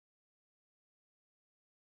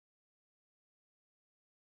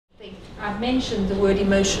I've mentioned the word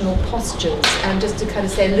emotional postures, and just to kind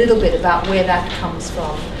of say a little bit about where that comes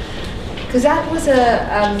from. Because that was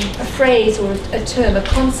a phrase or a term, a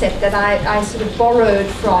concept that I sort of borrowed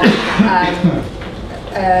from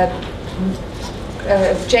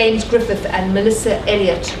James Griffith and Melissa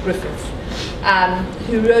Elliott Griffith,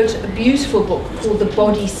 who wrote a beautiful book called The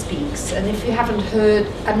Body Speaks. And if you haven't heard,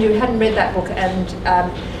 you hadn't read that book, and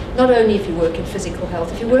not only if you work in physical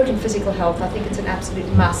health, if you work in physical health, I think it's an absolute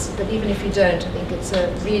must, but even if you don't, I think it's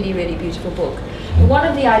a really, really beautiful book. And one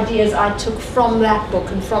of the ideas I took from that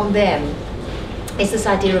book and from them is this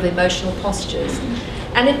idea of emotional postures.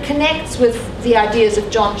 And it connects with the ideas of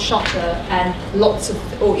John Schotter and lots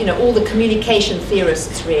of, or, all the communication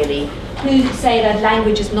theorists really, who say that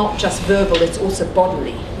language is not just verbal, it's also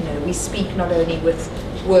bodily. We speak not only with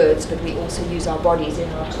words, but we also use our bodies in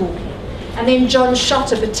our talking. And then John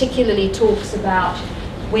Schotter particularly talks about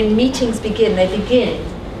when meetings begin, they begin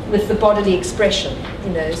with the bodily expression.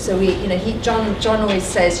 So John always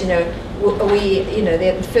says,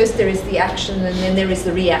 first there is the action and then there is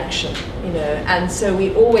the reaction. And so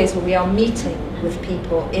we always, when we are meeting with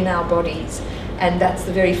people in our bodies, and that's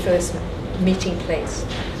the very first meeting place.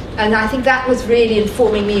 And I think that was really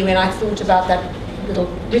informing me when I thought about that little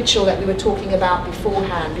ritual that we were talking about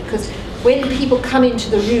beforehand, because when people come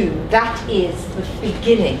into the room, that is the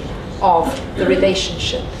beginning of the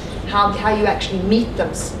relationship. How you actually meet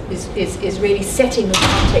them is really setting the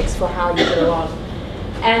context for how you go on.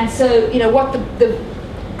 And so, what the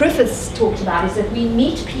Griffiths talked about is that we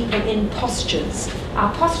meet people in postures.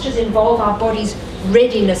 Our postures involve our body's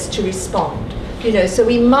readiness to respond. So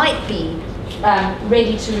we might be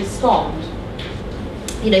ready to respond.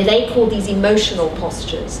 They call these emotional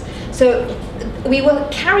postures. So we will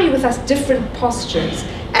carry with us different postures,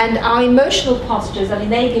 and our emotional postures,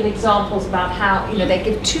 they give examples about how, they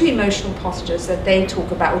give two emotional postures that they talk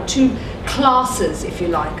about, or two classes, if you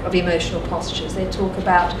like, of emotional postures. They talk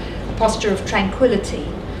about a posture of tranquility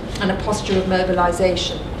and a posture of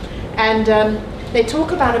mobilization. And they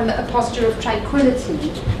talk about a posture of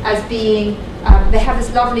tranquility as being, they have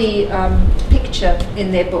this lovely picture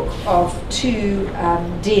in their book of two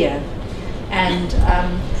deer, and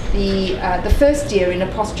the first deer in a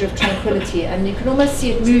posture of tranquility, and you can almost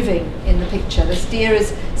see it moving in the picture. This deer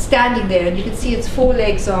is standing there, and you can see its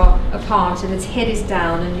forelegs are apart and its head is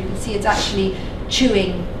down, and you can see it's actually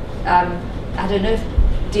chewing, I don't know if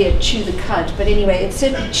deer chew the cud, but anyway, it's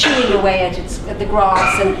certainly chewing away at the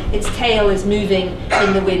grass, and its tail is moving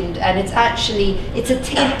in the wind, and it's actually, its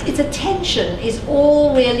attention is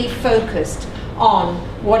all really focused on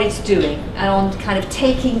what it's doing and on kind of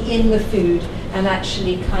taking in the food and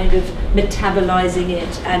actually kind of metabolizing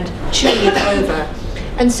it and chewing it over.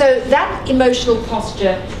 And so that emotional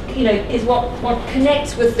posture, is what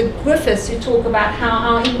connects with the Griffiths, who talk about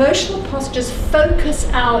how our emotional postures focus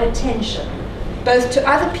our attention, both to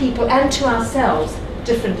other people and to ourselves,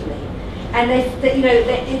 differently. And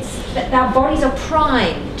that our bodies are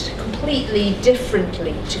primed completely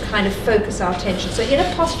differently to kind of focus our attention. So in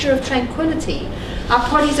a posture of tranquility, our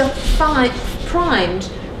bodies are primed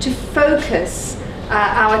to focus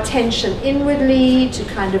our attention inwardly, to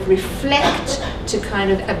kind of reflect, to kind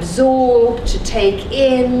of absorb, to take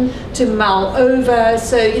in, to mull over.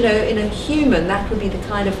 So, in a human, that would be the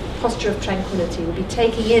kind of posture of tranquility, would be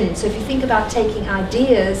taking in. So if you think about taking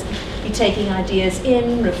ideas, you're taking ideas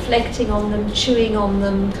in, reflecting on them, chewing on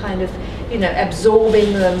them, kind of,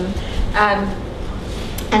 absorbing them.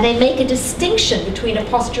 And they make a distinction between a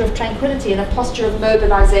posture of tranquility and a posture of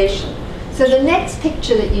mobilization. So the next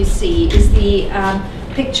picture that you see is the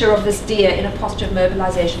picture of this deer in a posture of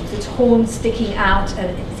mobilization, with its horns sticking out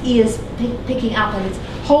and its ears picking up, and its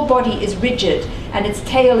whole body is rigid, and its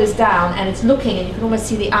tail is down, and it's looking, and you can almost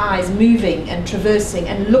see the eyes moving and traversing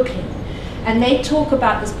and looking. And they talk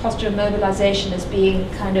about this posture of mobilization as being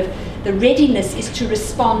kind of, the readiness is to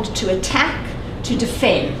respond to attack, to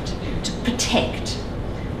defend, to protect.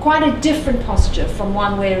 Quite a different posture from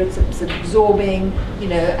one where it's absorbing,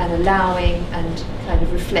 and allowing and kind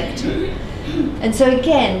of reflecting. And so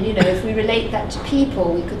again, if we relate that to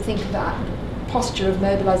people, we could think about posture of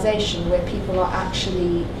mobilization where people are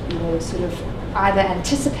actually, sort of either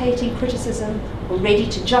anticipating criticism or ready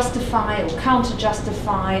to justify or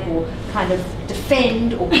counter-justify or kind of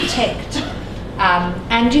defend or protect.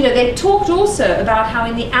 And they talked also about how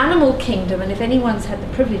in the animal kingdom, and if anyone's had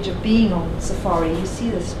the privilege of being on safari, you see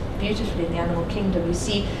this beautifully in the animal kingdom. You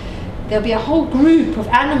see there'll be a whole group of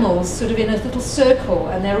animals sort of in a little circle,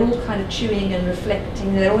 and they're all kind of chewing and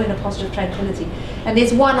reflecting. They're all in a posture of tranquility. And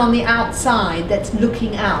there's one on the outside that's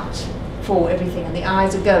looking out before everything, and the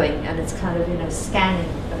eyes are going, and it's kind of, you know, scanning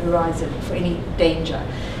the horizon for any danger.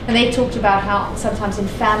 And they talked about how sometimes in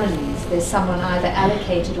families there's someone either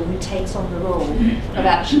allocated or who takes on the role of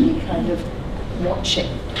actually kind of watching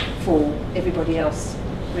for everybody else,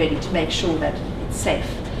 really, to make sure that it's safe.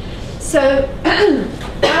 So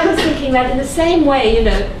I was thinking that in the same way, you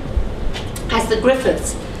know, as the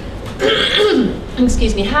Griffiths,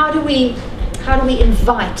 excuse me, how do we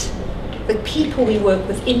invite the people we work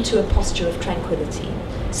with into a posture of tranquility,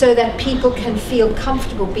 so that people can feel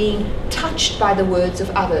comfortable being touched by the words of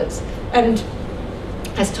others, and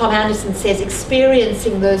as Tom Anderson says,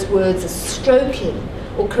 experiencing those words as stroking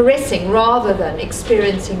or caressing rather than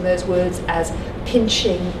experiencing those words as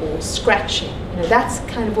pinching or scratching. You know, that's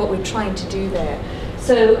kind of what we're trying to do there.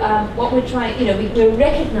 So what we're trying, you know, we're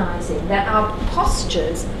recognizing that our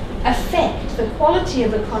postures affect the quality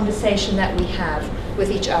of the conversation that we have with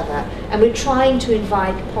each other, and we're trying to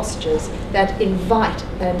invite postures that invite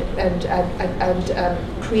and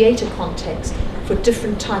create a context for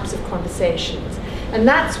different types of conversations. And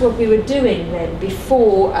that's what we were doing then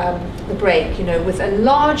before the break, you know, with a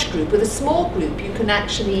large group. With a small group, you can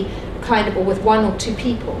actually kind of, or with one or two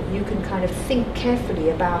people, you can kind of think carefully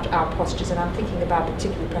about our postures, and I'm thinking about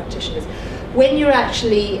particular practitioners. When you're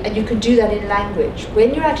actually, and you can do that in language,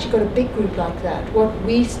 when you're actually got a big group like that, what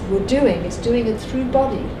we were doing is doing it through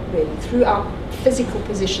body, really, through our physical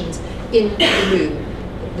positions in the room,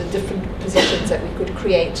 the different positions that we could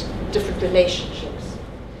create different relationships.